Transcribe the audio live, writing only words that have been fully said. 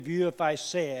you if I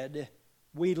said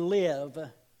we live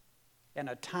in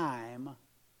a time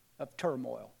of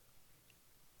turmoil.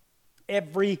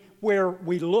 Everywhere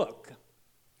we look,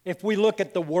 if we look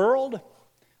at the world,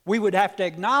 we would have to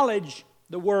acknowledge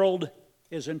the world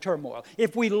is in turmoil.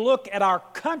 If we look at our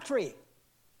country,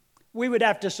 we would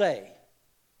have to say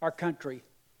our country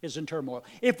is in turmoil.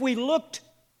 If we looked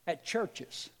at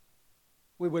churches,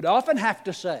 we would often have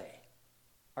to say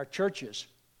our churches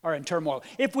are in turmoil.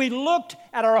 If we looked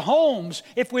at our homes,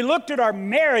 if we looked at our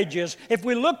marriages, if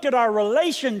we looked at our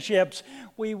relationships,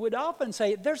 we would often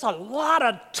say there's a lot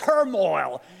of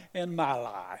turmoil in my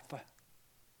life.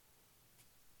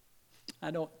 I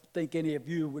don't think any of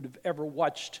you would have ever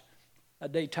watched a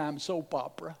daytime soap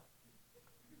opera.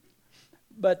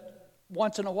 But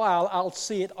once in a while, I'll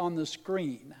see it on the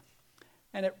screen.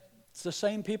 And it's the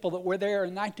same people that were there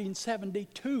in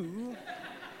 1972.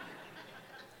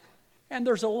 And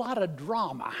there's a lot of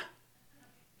drama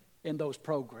in those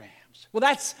programs. Well,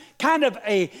 that's kind of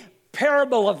a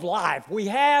parable of life. We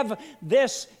have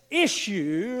this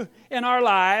issue in our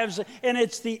lives, and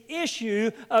it's the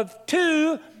issue of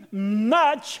too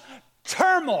much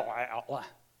turmoil.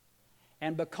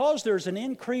 And because there's an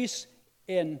increase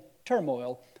in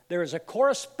turmoil, there is a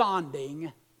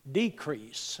corresponding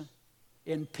decrease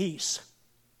in peace.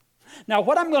 Now,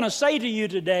 what I'm going to say to you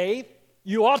today,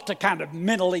 you ought to kind of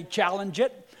mentally challenge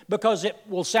it because it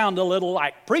will sound a little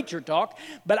like preacher talk,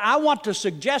 but I want to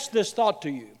suggest this thought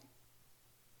to you,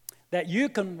 that you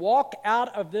can walk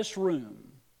out of this room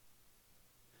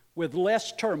with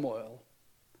less turmoil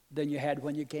than you had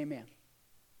when you came in.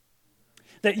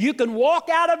 That you can walk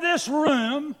out of this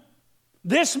room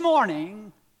this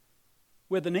morning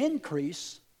with an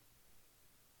increase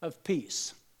of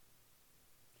peace.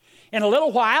 In a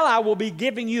little while, I will be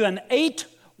giving you an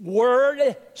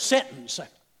 8-word sentence.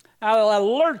 I'll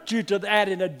alert you to that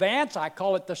in advance. I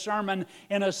call it the sermon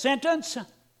in a sentence.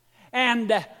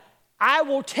 And I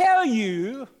will tell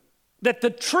you that the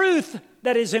truth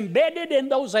that is embedded in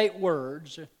those 8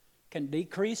 words can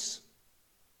decrease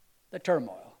the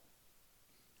turmoil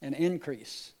and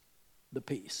increase the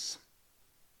peace.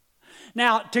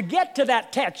 Now, to get to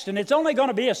that text, and it's only going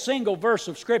to be a single verse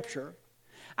of Scripture,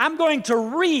 I'm going to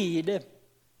read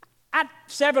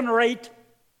 7 or 8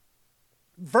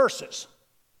 verses.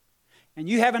 And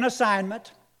you have an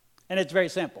assignment, and it's very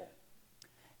simple.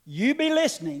 You be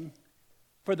listening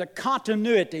for the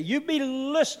continuity. You be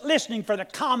listening for the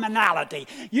commonality.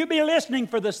 You be listening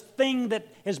for this thing that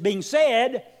is being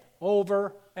said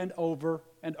over and over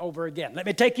and over again. Let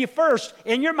me take you first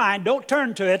in your mind. Don't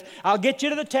turn to it. I'll get you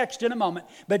to the text in a moment.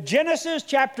 But Genesis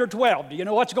chapter 12. Do you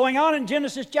know what's going on in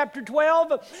Genesis chapter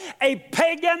 12? A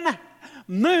pagan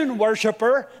moon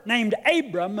worshiper named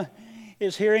Abram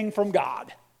is hearing from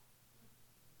God.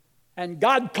 And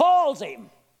God calls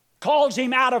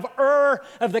him out of Ur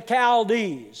of the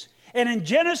Chaldees. And in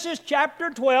Genesis chapter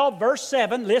 12, verse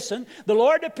 7, listen, the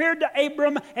Lord appeared to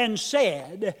Abram and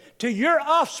said, to your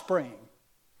offspring,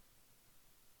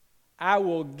 I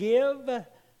will give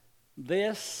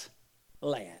this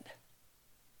land.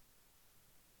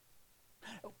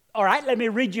 All right, let me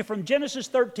read you from Genesis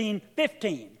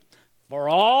 13:15. For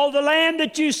all the land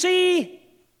that you see,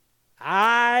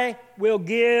 I will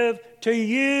give to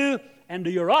you and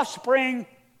to your offspring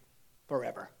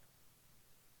forever.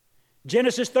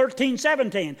 Genesis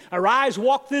 13:17. Arise,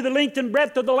 walk through the length and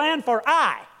breadth of the land, for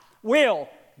I will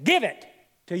give it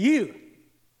to you.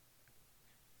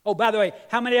 Oh, by the way,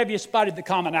 how many of you spotted the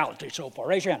commonality so far?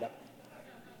 Raise your hand up.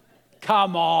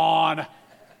 Come on.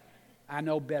 I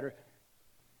know better.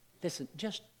 Listen,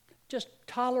 just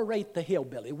tolerate the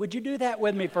hillbilly. Would you do that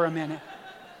with me for a minute?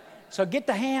 So get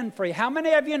the hand free. How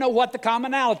many of you know what the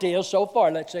commonality is so far?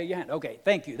 Let's say your hand. Okay,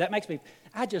 thank you. That makes me,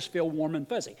 I just feel warm and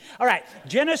fuzzy. All right,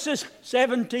 Genesis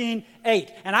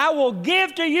 17:8. And I will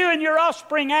give to you and your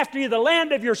offspring after you the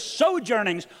land of your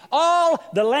sojournings, all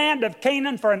the land of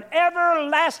Canaan for an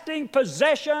everlasting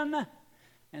possession,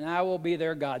 and I will be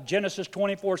their God. Genesis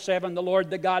 24:7. The Lord,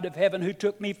 the God of heaven, who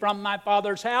took me from my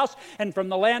father's house and from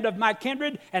the land of my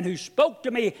kindred, and who spoke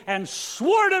to me and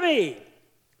swore to me,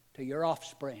 to your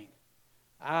offspring,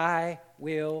 I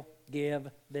will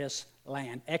give this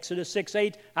land. Exodus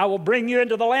 6:8, I will bring you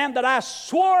into the land that I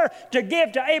swore to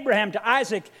give to Abraham, to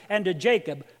Isaac, and to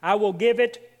Jacob. I will give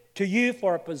it to you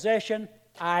for a possession.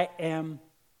 I am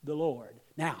the Lord.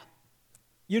 Now,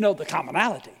 you know the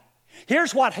commonality.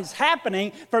 Here's what is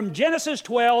happening from Genesis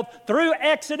 12 through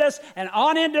Exodus and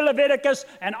on into Leviticus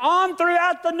and on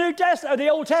throughout the New Testament, the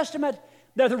Old Testament.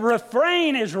 The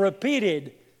refrain is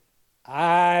repeated.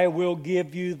 I will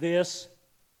give you this.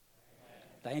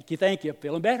 Thank you.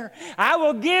 Feeling better. I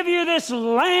will give you this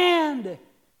land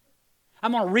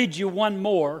I'm going to read you one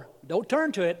more. Don't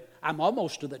turn to it. I'm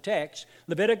almost to the text.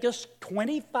 Leviticus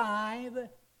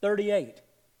 25:38.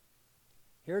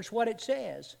 Here's what it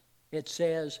says. It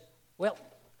says, well,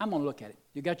 I'm going to look at it.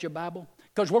 You got your Bible?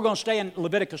 Because we're going to stay in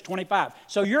Leviticus 25.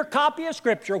 So your copy of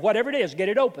Scripture, whatever it is, get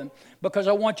it open, because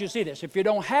I want you to see this. If you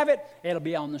don't have it, it'll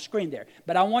be on the screen there.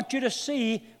 But I want you to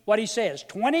see what he says.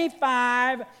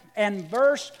 25 and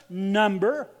verse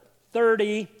number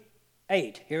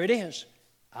 38. Here it is.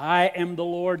 I am the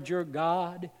Lord your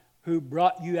God who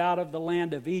brought you out of the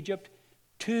land of Egypt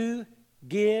to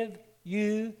give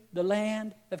you the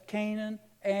land of Canaan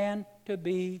and to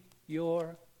be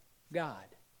your God.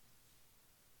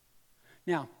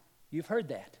 Now, you've heard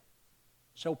that.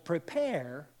 So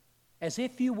prepare as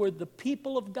if you were the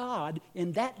people of God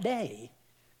in that day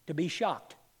to be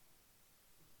shocked.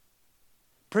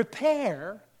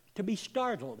 Prepare to be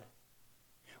startled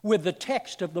with the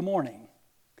text of the morning.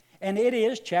 And it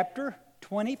is chapter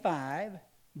 25,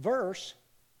 verse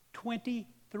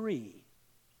 23.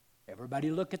 Everybody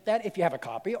look at that if you have a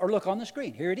copy, or look on the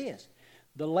screen. Here it is.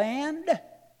 The land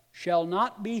shall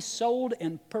not be sold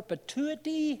in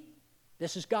perpetuity.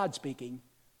 This is God speaking.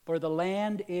 For the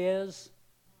land is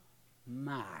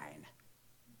mine.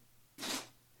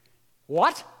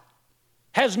 What?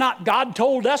 Has not God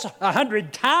told us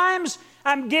 100 times?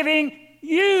 I'm giving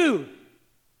you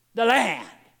the land.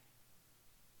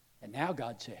 And now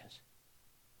God says,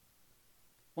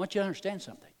 I want you to understand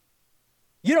something.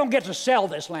 You don't get to sell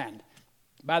this land.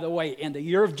 By the way, in the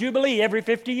year of Jubilee, every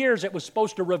 50 years, it was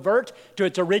supposed to revert to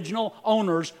its original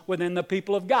owners within the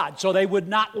people of God, so they would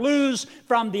not lose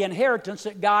from the inheritance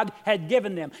that God had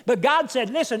given them. But God said,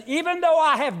 listen, even though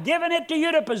I have given it to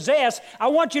you to possess, I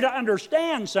want you to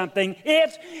understand something.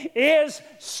 It is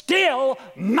still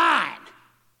mine.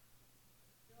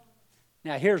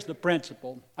 Now, here's the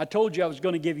principle. I told you I was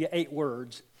going to give you 8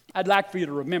 words. I'd like for you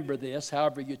to remember this,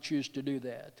 however you choose to do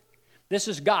that. This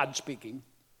is God speaking.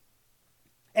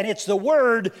 And it's the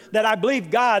word that I believe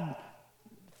God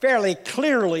fairly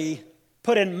clearly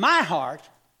put in my heart,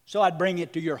 so I'd bring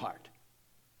it to your heart.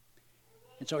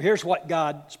 And so here's what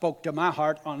God spoke to my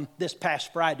heart on this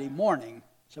past Friday morning,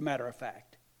 as a matter of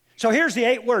fact. So here's the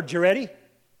 8 words. You ready?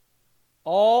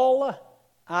 All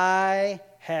I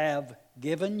have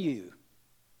given you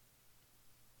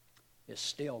is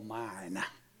still mine.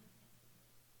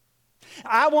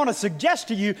 I want to suggest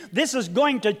to you this is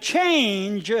going to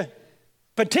change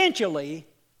potentially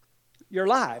your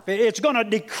life. It's going to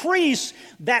decrease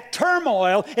that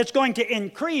turmoil. It's going to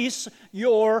increase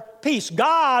your peace.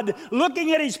 God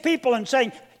looking at his people and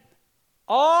saying,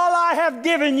 all I have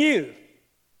given you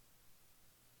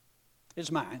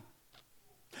is mine.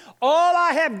 All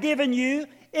I have given you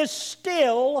is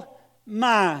still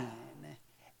mine.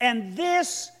 And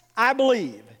this, I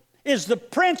believe, is the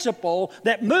principle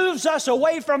that moves us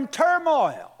away from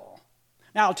turmoil.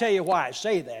 Now, I'll tell you why I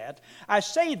say that. I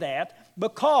say that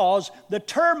because the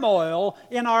turmoil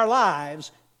in our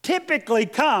lives typically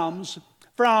comes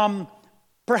from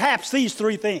perhaps these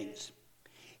 3 things.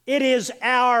 It is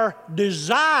our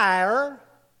desire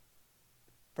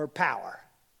for power.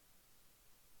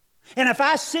 And if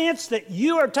I sense that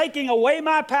you are taking away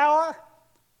my power,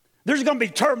 there's going to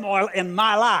be turmoil in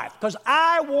my life because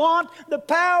I want the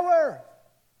power.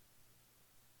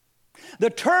 The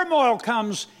turmoil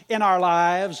comes in our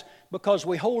lives because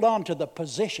we hold on to the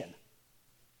position.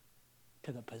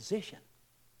 To the position.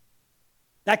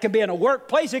 That could be in a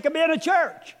workplace. It could be in a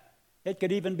church. It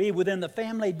could even be within the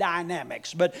family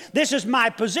dynamics. But this is my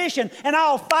position, and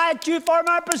I'll fight you for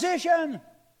my position.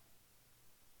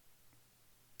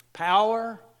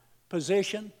 Power,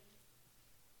 position.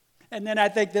 And then I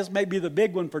think this may be the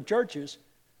big one for churches.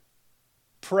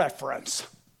 Preference.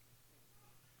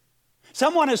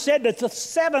 Someone has said that the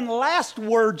 7 last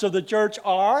words of the church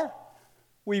are,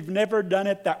 we've never done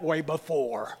it that way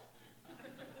before.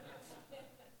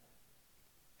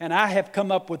 And I have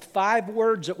come up with 5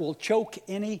 words that will choke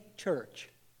any church.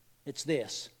 It's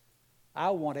this: I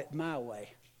want it my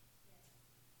way.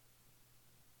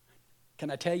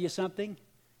 Can I tell you something?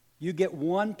 You get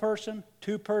 1 person,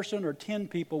 2 person, or 10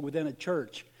 people within a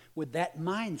church with that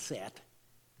mindset,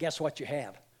 guess what you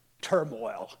have?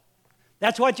 Turmoil.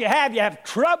 That's what you have. You have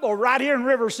trouble right here in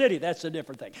River City. That's a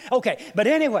different thing. Okay, but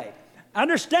anyway,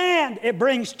 understand it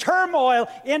brings turmoil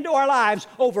into our lives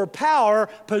over power,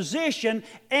 position,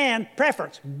 and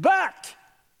preference. But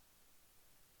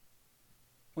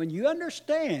when you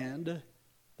understand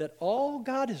that all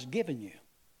God has given you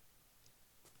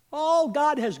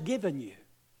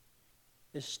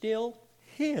is still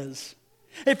His.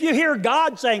 If you hear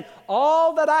God saying,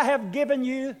 all that I have given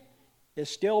you is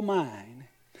still mine,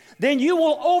 then you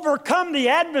will overcome the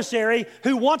adversary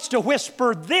who wants to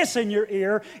whisper this in your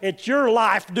ear: it's your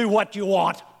life, do what you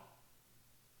want.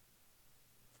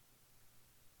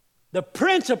 The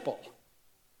principle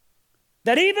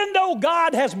that even though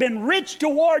God has been rich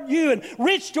toward you and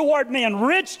rich toward me and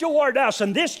rich toward us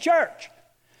in this church,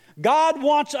 God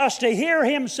wants us to hear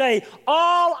Him say,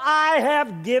 all I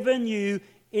have given you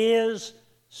is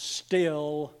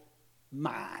still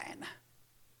mine.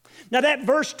 Now that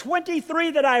verse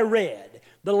 23 that I read,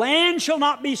 the land shall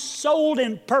not be sold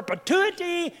in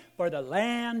perpetuity, for the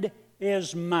land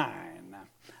is mine.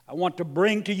 I want to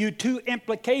bring to you two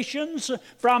implications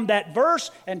from that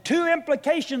verse and two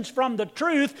implications from the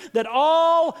truth that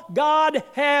all God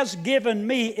has given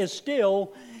me is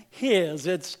still His.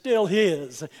 It's still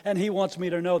His, and He wants me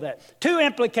to know that. Two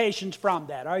implications from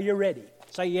that. Are you ready?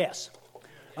 Say yes.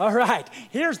 All right.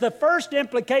 Here's the first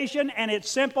implication, and it's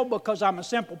simple because I'm a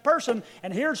simple person,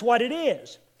 and here's what it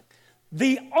is.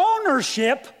 The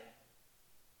ownership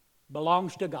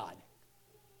belongs to God.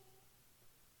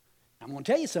 I'm going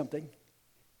to tell you something.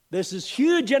 This is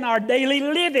huge in our daily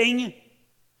living.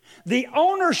 The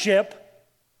ownership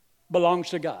belongs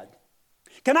to God.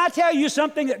 Can I tell you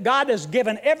something that God has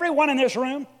given everyone in this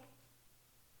room,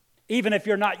 even if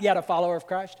you're not yet a follower of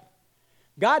Christ?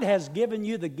 God has given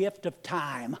you the gift of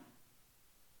time.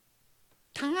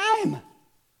 Time.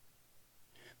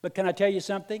 But can I tell you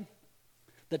something?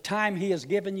 The time He has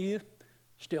given you,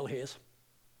 still His.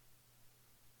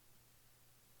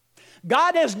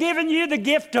 God has given you the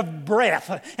gift of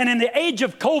breath, and in the age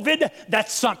of COVID,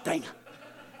 that's something.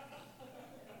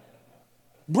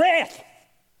 Breath.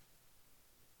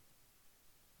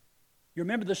 You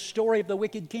remember the story of the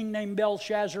wicked king named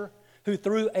Belshazzar, who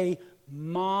threw a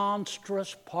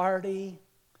monstrous party,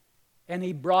 and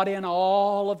he brought in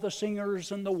all of the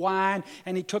singers and the wine,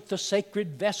 and he took the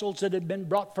sacred vessels that had been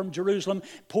brought from Jerusalem,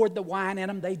 poured the wine in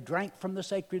them. They drank from the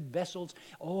sacred vessels.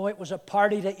 Oh, it was a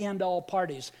party to end all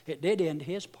parties. It did end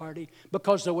his party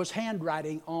because there was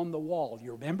handwriting on the wall.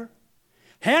 You remember?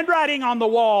 Handwriting on the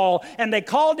wall, and they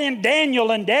called in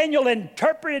Daniel, and Daniel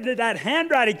interpreted that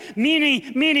handwriting,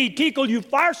 mene tekel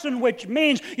upharsin, which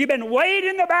means you've been weighed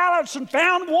in the balance and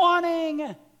found wanting.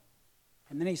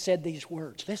 And then he said these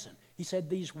words. Listen, he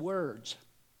said these words.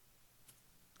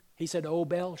 He said, O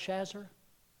Belshazzar,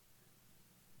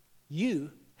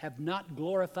 you have not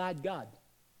glorified God,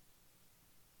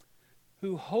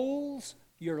 who holds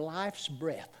your life's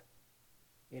breath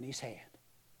in His hand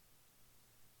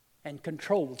and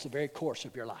controls the very course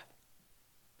of your life.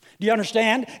 Do you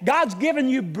understand? God's given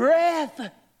you breath.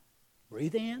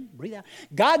 Breathe in, breathe out.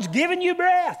 God's given you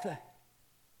breath.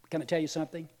 Can I tell you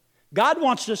something? God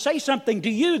wants to say something to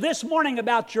you this morning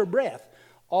about your breath.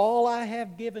 All I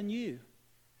have given you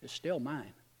is still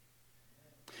mine.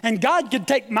 And God could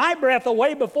take my breath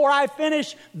away before I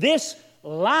finish this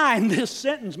line, this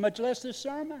sentence, much less this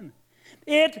sermon.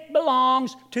 It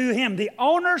belongs to Him. The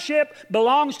ownership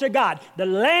belongs to God. The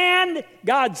land,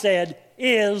 God said,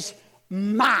 is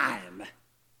mine.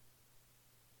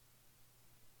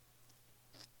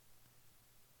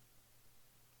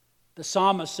 The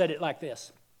psalmist said it like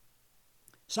this.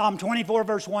 Psalm 24,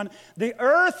 verse 1, the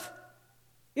earth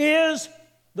is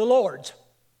the Lord's,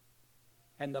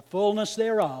 and the fullness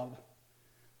thereof,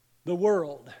 the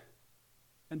world,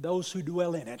 and those who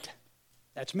dwell in it.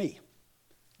 That's me.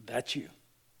 That's you.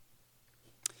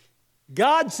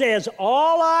 God says,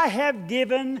 all I have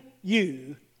given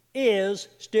you is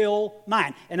still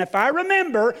mine. And if I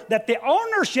remember that the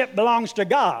ownership belongs to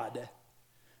God,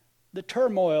 the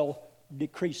turmoil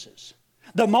decreases.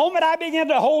 The moment I begin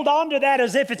to hold on to that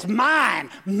as if it's mine,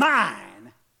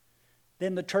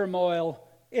 then the turmoil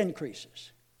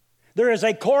increases. There is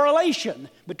a correlation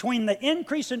between the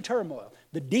increase in turmoil,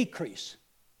 the decrease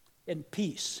in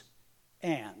peace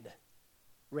and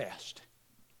rest.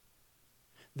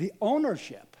 The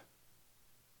ownership,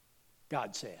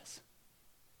 God says,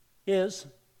 is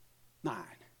mine.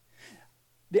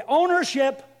 The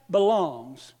ownership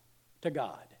belongs to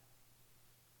God.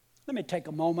 Let me take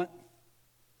a moment,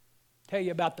 tell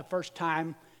you about the first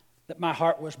time that my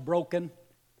heart was broken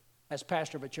as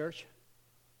pastor of a church.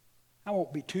 I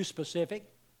won't be too specific.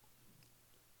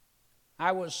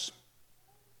 I was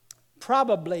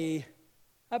probably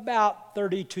about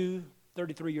 32,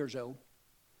 33 years old,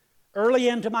 early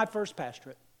into my first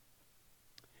pastorate.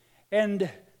 And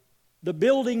the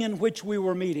building in which we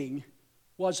were meeting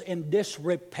was in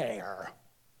disrepair.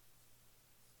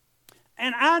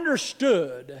 And I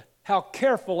understood how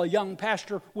careful a young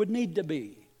pastor would need to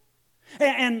be.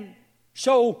 And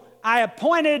so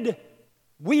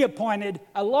we appointed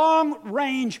a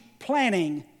long-range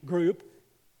planning group,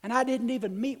 and I didn't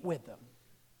even meet with them.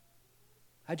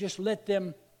 I just let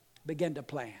them begin to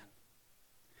plan.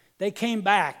 They came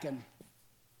back and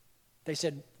they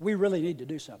said, we really need to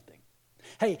do something.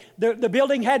 Hey, the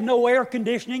building had no air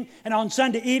conditioning, and on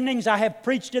Sunday evenings I have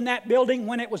preached in that building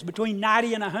when it was between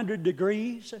 90 and 100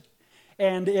 degrees.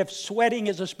 And if sweating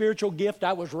is a spiritual gift,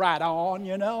 I was right on,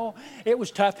 you know. It was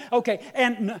tough. Okay,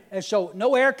 and so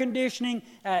no air conditioning.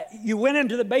 You went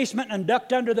into the basement and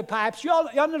ducked under the pipes. You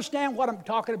understand what I'm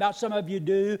talking about? Some of you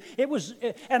do. It was,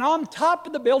 and on top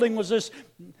of the building was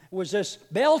this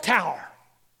bell tower.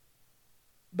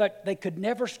 But they could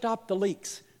never stop the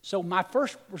leaks. So my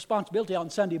first responsibility on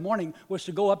Sunday morning was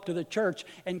to go up to the church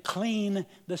and clean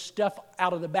the stuff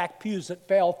out of the back pews that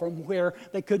fell from where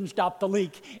they couldn't stop the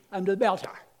leak under the bell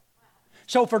tower.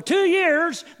 So for 2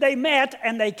 years, they met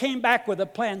and they came back with a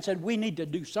plan and said, we need to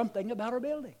do something about our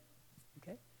building.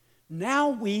 Okay. Now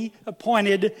we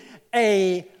appointed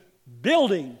a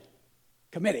building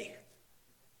committee.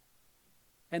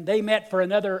 And they met for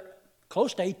another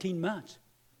close to 18 months.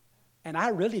 And I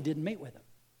really didn't meet with them.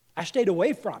 I stayed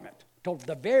away from it till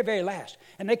the very, very last.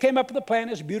 And they came up with a plan.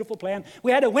 It was a beautiful plan.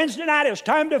 We had a Wednesday night. It was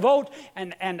time to vote.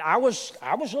 And I was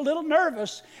a little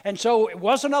nervous. And so it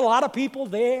wasn't a lot of people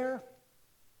there.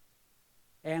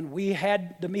 And we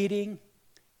had the meeting.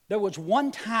 There was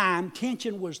one time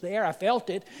tension was there. I felt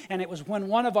it. And it was when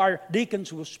one of our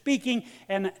deacons was speaking,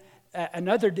 and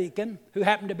another deacon, who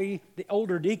happened to be the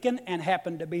older deacon and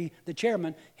happened to be the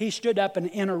chairman, he stood up and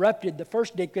interrupted the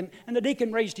first deacon, and the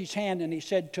deacon raised his hand and he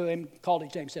said to him, called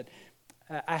his name, said,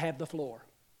 I have the floor.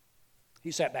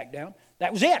 He sat back down.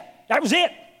 That was it. That was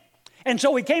it. And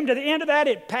so we came to the end of that.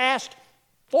 It passed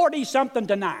 40-something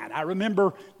to 9. I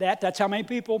remember that. That's how many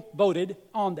people voted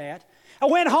on that. I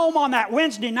went home on that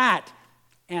Wednesday night,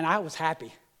 and I was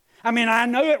happy. I mean, I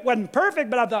know it wasn't perfect,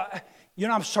 but I thought,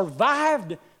 I've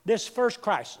survived this first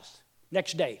crisis.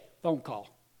 Next day, phone call.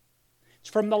 It's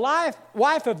from the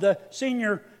wife of the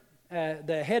senior,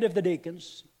 the head of the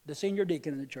deacons, the senior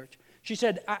deacon in the church. She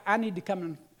said, I need to come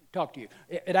and talk to you.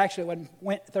 It actually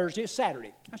went Thursday, it's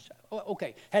Saturday. I said,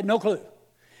 okay, had no clue.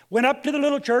 Went up to the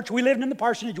little church. We lived in the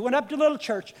parsonage. Went up to the little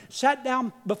church, sat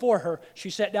down before her.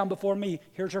 She sat down before me.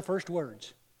 Here's her first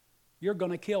words. You're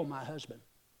going to kill my husband.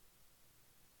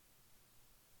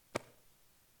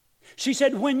 She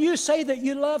said, when you say that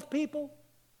you love people,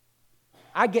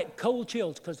 I get cold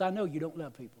chills because I know you don't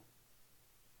love people.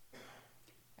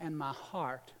 And my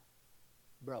heart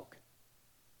broke.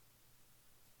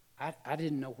 I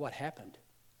didn't know what happened.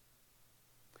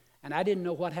 And I didn't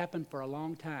know what happened for a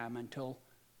long time until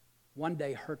one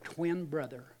day her twin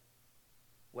brother,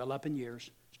 well up in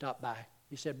years, stopped by.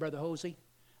 He said, Brother Hosey,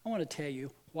 I want to tell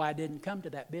you why I didn't come to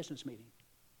that business meeting.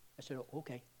 I said,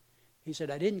 okay. He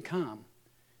said, I didn't come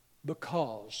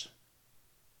because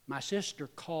my sister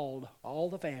called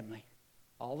all the family,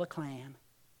 all the clan,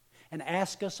 and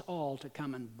asked us all to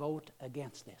come and vote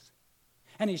against this.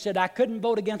 And he said, I couldn't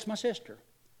vote against my sister,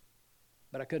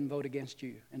 but I couldn't vote against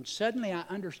you. And suddenly I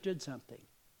understood something.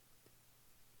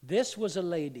 This was a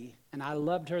lady, and I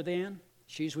loved her then.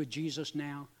 She's with Jesus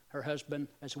now, her husband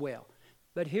as well.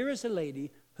 But here is a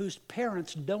lady whose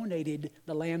parents donated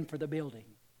the land for the building.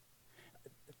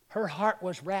 Her heart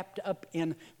was wrapped up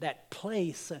in that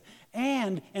place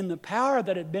and in the power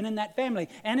that had been in that family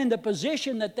and in the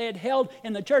position that they had held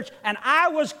in the church. And I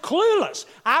was clueless.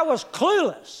 I was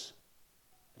clueless.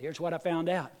 But here's what I found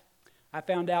out. I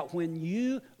found out when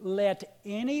you let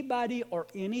anybody or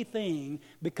anything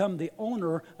become the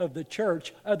owner of the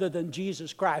church other than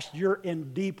Jesus Christ, you're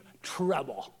in deep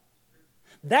trouble.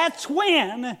 That's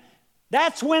when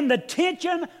the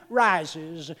tension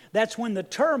rises. That's when the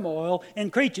turmoil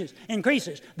increases.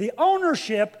 The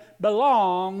ownership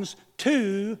belongs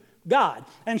to God.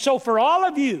 And so for all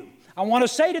of you, I want to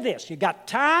say to this, you got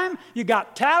time, you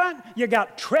got talent, you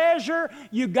got treasure,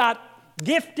 you got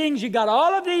giftings, you got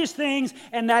all of these things,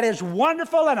 and that is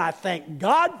wonderful, and I thank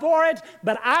God for it.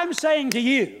 But I'm saying to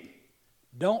you,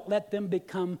 don't let them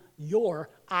become your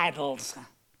idols.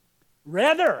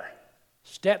 Rather,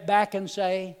 step back and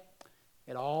say,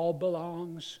 it all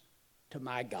belongs to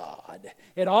my God.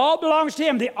 It all belongs to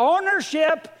Him. The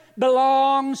ownership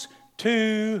belongs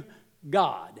to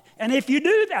God. And if you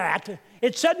do that,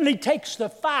 it suddenly takes the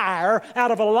fire out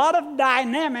of a lot of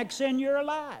dynamics in your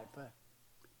life.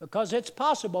 Because it's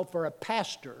possible for a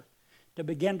pastor to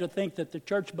begin to think that the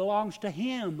church belongs to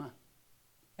him.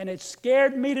 And it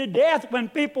scared me to death when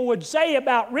people would say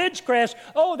about Ridgecrest,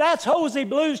 oh, that's Hosey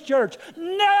Blues Church.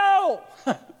 No!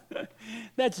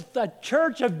 That's the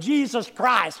Church of Jesus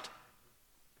Christ.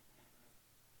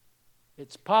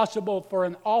 It's possible for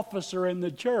an officer in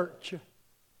the church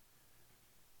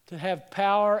to have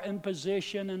power and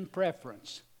position and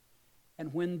preference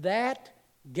And when that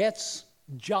gets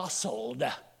jostled,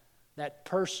 that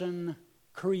person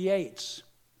creates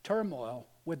turmoil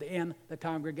within the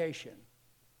congregation.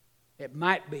 It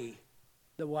might be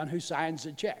the one who signs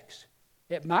the checks.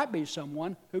 It might be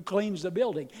someone who cleans the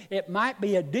building. It might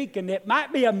be a deacon. It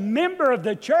might be a member of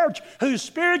the church whose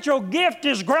spiritual gift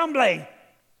is grumbling.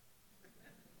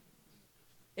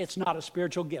 It's not a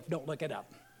spiritual gift. Don't look it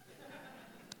up.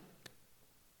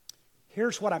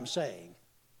 Here's what I'm saying.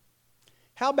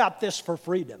 How about this for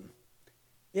freedom?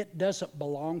 It doesn't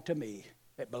belong to me.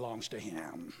 It belongs to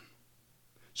Him.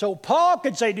 So Paul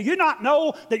could say, do you not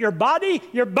know that your body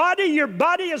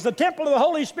is the temple of the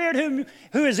Holy Spirit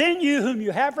who is in you, whom you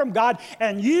have from God,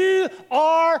 and you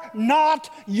are not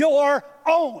your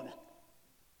own.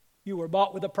 You were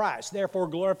bought with a price. Therefore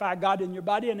glorify God in your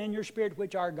body and in your spirit,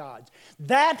 which are God's.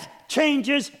 That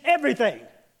changes everything.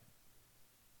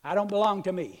 I don't belong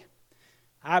to me.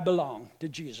 I belong to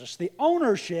Jesus. The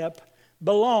ownership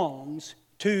belongs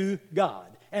to God.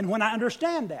 And when I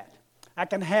understand that, I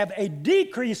can have a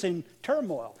decrease in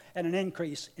turmoil and an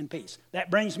increase in peace. That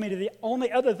brings me to the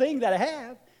only other thing that I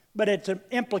have, but it's an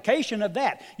implication of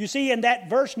that. You see, in that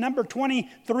verse number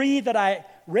 23 that I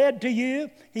read to you,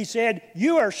 he said,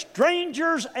 you are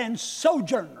strangers and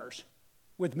sojourners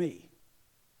with me.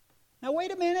 Now,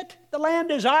 wait a minute. The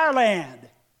land is our land.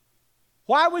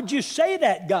 Why would you say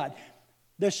that, God?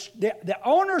 The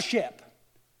ownership.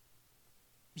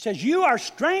 He says, you are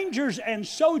strangers and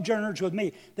sojourners with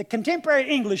me. The contemporary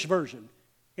English version,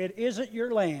 it isn't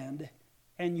your land,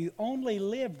 and you only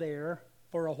live there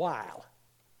for a while.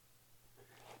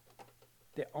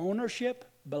 The ownership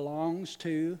belongs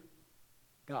to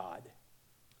God.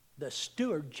 The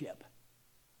stewardship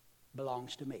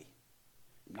belongs to me.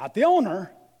 I'm not the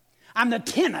owner. I'm the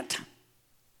tenant.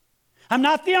 I'm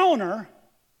not the owner.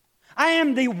 I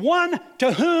am the one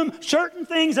to whom certain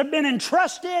things have been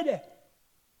entrusted.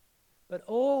 But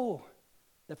oh,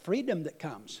 the freedom that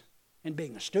comes in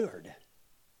being a steward.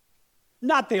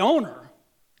 Not the owner,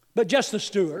 but just the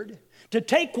steward. To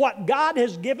take what God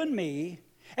has given me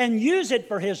and use it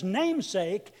for His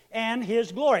namesake and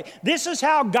His glory. This is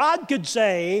how God could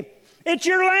say, it's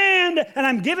your land and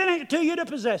I'm giving it to you to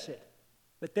possess it.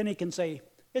 But then He can say,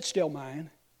 it's still mine.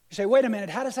 You say, wait a minute,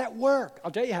 how does that work?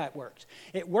 I'll tell you how it works.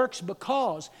 It works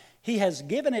because He has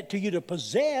given it to you to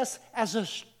possess as a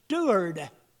steward.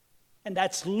 And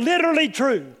that's literally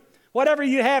true. Whatever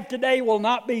you have today will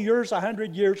not be yours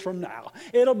 100 years from now.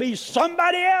 It'll be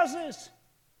somebody else's.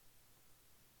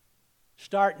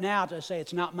 Start now to say,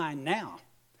 it's not mine now.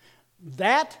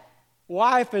 That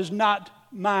wife is not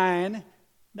mine.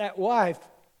 That wife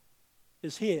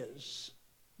is His.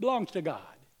 Belongs to God.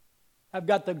 I've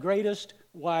got the greatest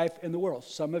wife in the world.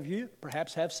 Some of you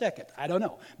perhaps have second. I don't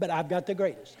know. But I've got the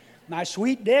greatest. My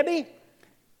sweet Debbie,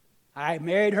 I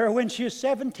married her when she was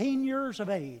 17 years of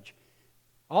age,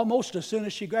 almost as soon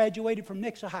as she graduated from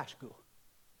Nixa High School.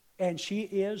 And she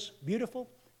is beautiful,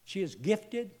 she is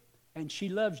gifted, and she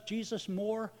loves Jesus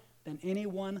more than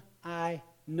anyone I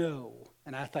know.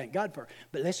 And I thank God for her.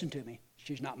 But listen to me,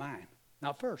 she's not mine.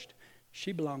 Not first.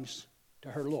 She belongs to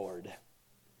her Lord.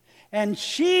 And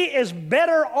she is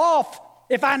better off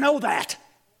if I know that.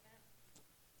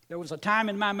 There was a time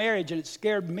in my marriage, and it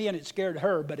scared me and it scared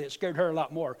her, but it scared her a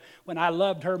lot more, when I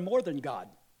loved her more than God.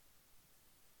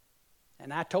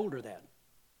 And I told her that.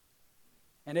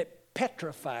 And it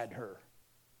petrified her.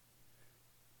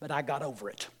 But I got over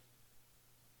it.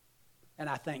 And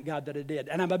I thank God that I did.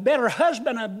 And I'm a better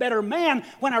husband, a better man,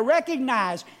 when I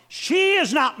recognize she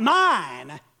is not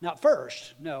mine. Not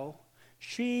first, no.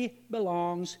 She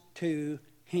belongs to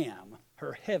Him,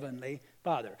 her heavenly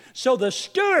Father. So the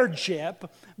stewardship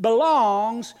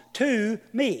belongs to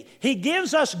me. He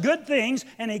gives us good things,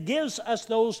 and He gives us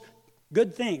those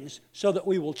good things so that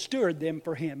we will steward them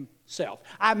for Himself.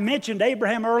 I mentioned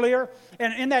Abraham earlier,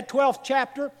 and in that 12th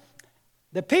chapter,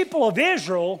 the people of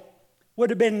Israel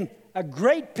would have been a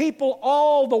great people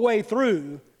all the way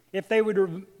through if they would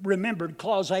have remembered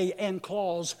Clause A and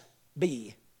Clause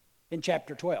B in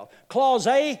chapter 12. Clause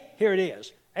A, here it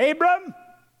is. Abram,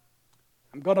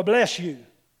 I'm going to bless you.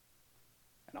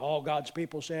 And all God's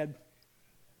people said,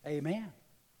 amen.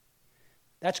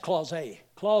 That's clause A.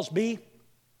 Clause B,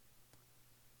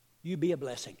 you be a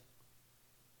blessing.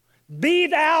 Be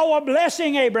thou a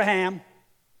blessing, Abraham.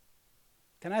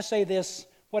 Can I say this?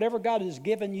 Whatever God has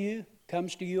given you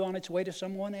comes to you on its way to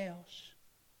someone else.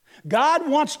 God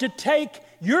wants to take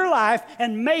your life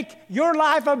and make your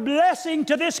life a blessing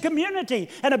to this community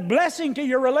and a blessing to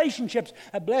your relationships,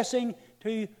 a blessing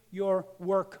to your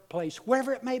workplace,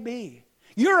 wherever it may be.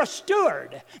 You're a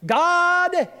steward.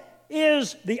 God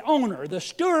is the owner. The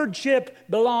stewardship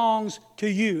belongs to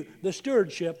you. The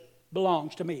stewardship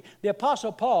belongs to me. The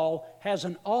Apostle Paul has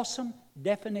an awesome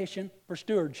definition for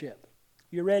stewardship.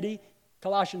 You ready?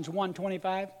 Colossians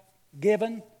 1:25.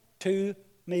 Given to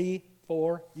me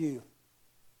for you.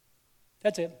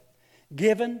 That's it.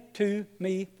 Given to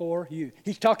me for you.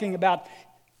 He's talking about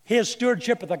his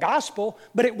stewardship of the gospel,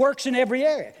 but it works in every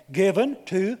area. Given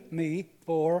to me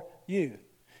for you.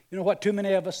 You know what too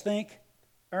many of us think?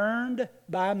 Earned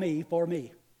by me for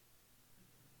me.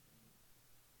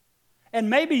 And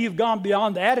maybe you've gone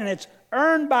beyond that and it's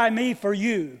earned by me for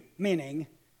you, meaning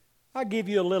I'll give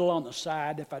you a little on the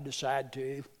side if I decide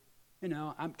to. You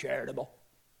know, I'm charitable.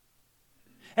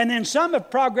 And then some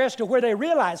have progressed to where they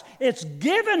realize it's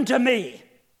given to me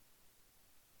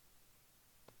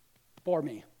for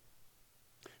me.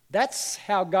 That's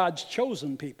how God's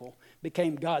chosen people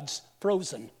became God's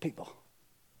frozen people.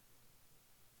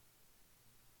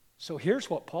 So here's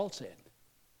what Paul said.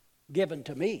 Given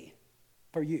to me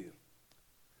for you.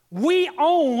 We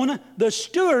own the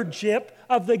stewardship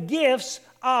of the gifts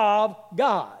of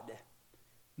God.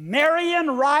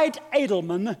 Marion Wright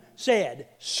Edelman said,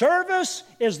 service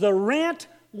is the rent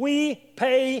we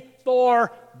pay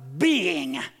for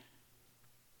being.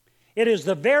 It is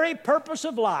the very purpose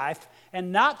of life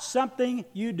and not something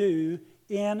you do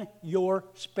in your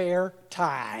spare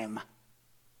time.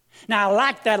 Now, I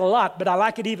like that a lot, but I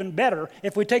like it even better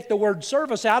if we take the word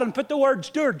service out and put the word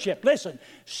stewardship. Listen,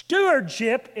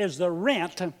 stewardship is the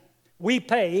rent we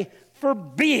pay for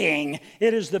being.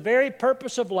 It is the very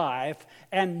purpose of life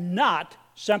and not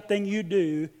something you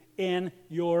do in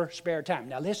your spare time.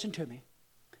 Now, listen to me.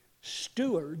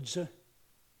 Stewards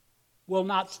will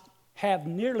not have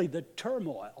nearly the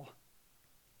turmoil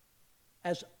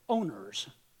as owners.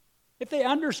 If they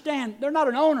understand they're not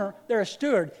an owner, they're a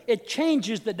steward, it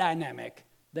changes the dynamic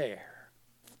there.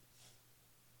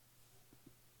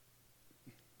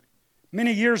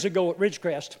 Many years ago at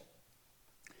Ridgecrest,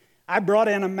 I brought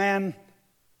in a man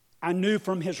I knew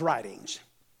from his writings,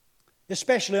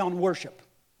 especially on worship.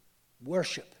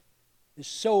 Worship is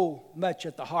so much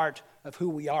at the heart of who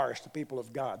we are as the people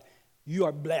of God. You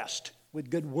are blessed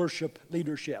with good worship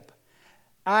leadership.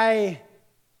 I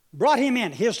brought him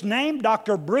in. His name,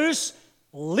 Dr. Bruce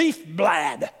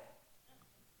Leafblad.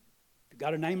 You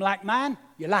got a name like mine?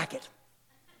 You like it.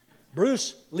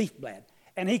 Bruce Leafblad.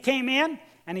 And he came in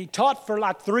and he taught for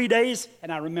like 3 days,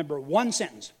 and I remember one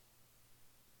sentence.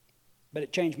 But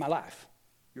it changed my life.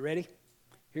 You ready?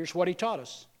 Here's what he taught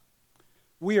us.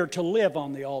 We are to live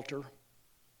on the altar,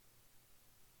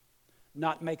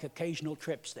 not make occasional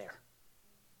trips there.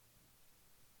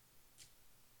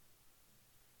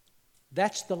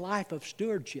 That's the life of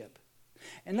stewardship.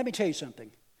 And let me tell you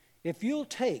something. If you'll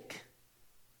take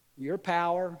your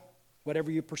power,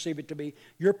 whatever you perceive it to be,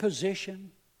 your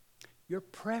position, your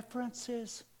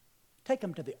preferences, take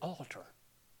them to the altar.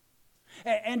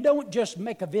 And don't just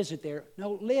make a visit there.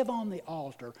 No, live on the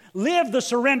altar. Live the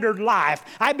surrendered life.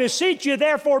 I beseech you,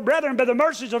 therefore, brethren, by the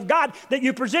mercies of God, that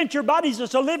you present your bodies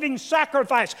as a living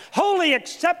sacrifice, wholly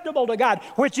acceptable to God,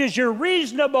 which is your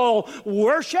reasonable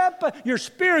worship, your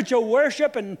spiritual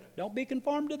worship. And don't be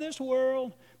conformed to this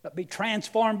world, but be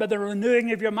transformed by the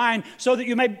renewing of your mind, so that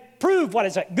you may prove what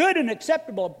is a good and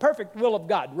acceptable and perfect will of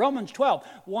God. Romans 12,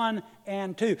 1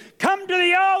 and 2. Come to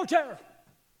the altar.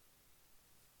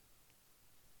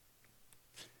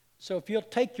 So if you'll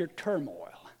take your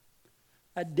turmoil,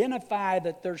 identify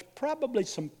that there's probably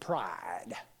some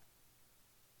pride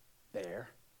there.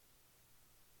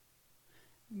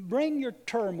 Bring your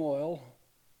turmoil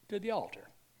to the altar.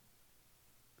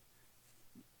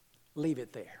 Leave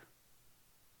it there.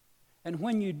 And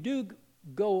when you do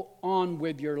go on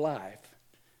with your life,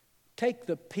 take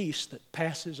the peace that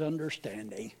passes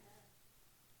understanding,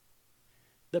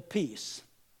 the peace,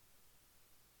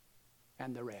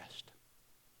 and the rest.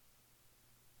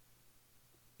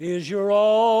 Is your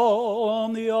all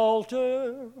on the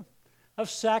altar of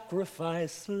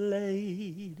sacrifice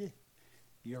laid?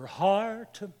 Your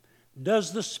heart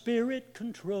does the Spirit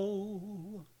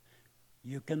control?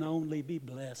 You can only be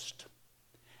blessed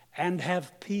and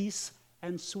have peace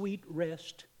and sweet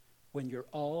rest when your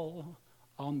all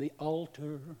on the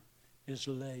altar is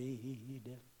laid.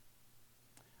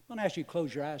 I'm going to ask you to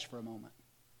close your eyes for a moment.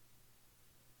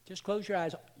 Just close your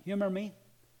eyes. Humor me.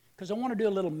 Because I want to do a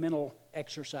little mental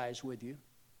exercise with you.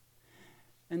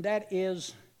 And that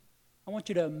is, I want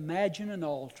you to imagine an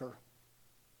altar.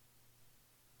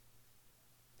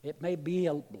 It may be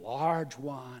a large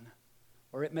one,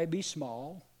 or it may be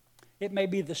small. It may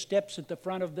be the steps at the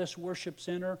front of this worship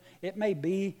center. It may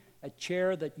be a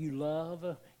chair that you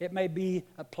love. It may be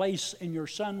a place in your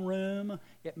sunroom.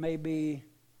 It may be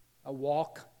a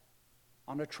walk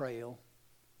on a trail.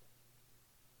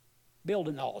 Build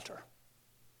an altar.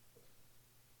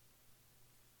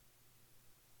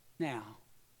 Now,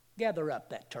 gather up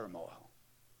that turmoil.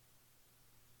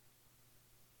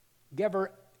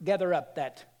 Gather up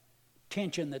that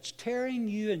tension that's tearing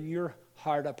you and your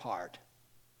heart apart.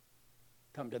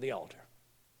 Come to the altar.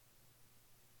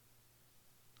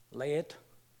 Lay it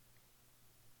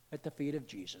at the feet of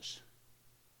Jesus.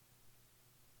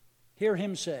 Hear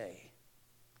him say,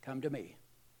 "Come to me.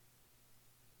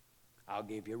 I'll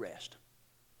give you rest."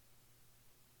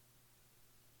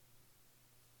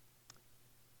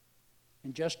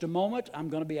 In just a moment, I'm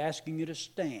going to be asking you to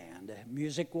stand.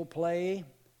 Music will play,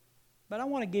 but I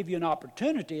want to give you an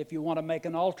opportunity. If you want to make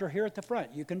an altar here at the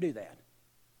front, you can do that.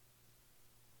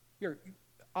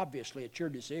 Obviously, it's your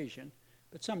decision,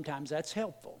 but sometimes that's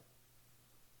helpful.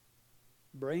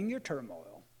 Bring your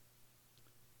turmoil.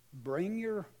 Bring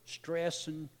your stress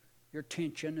and your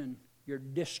tension and your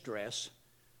distress.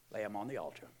 Lay them on the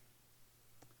altar.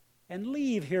 And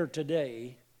leave here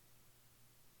today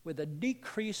with a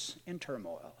decrease in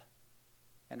turmoil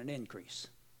and an increase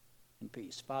in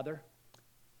peace. Father,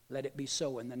 let it be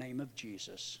so in the name of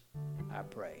Jesus, I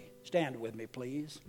pray. Stand with me, please.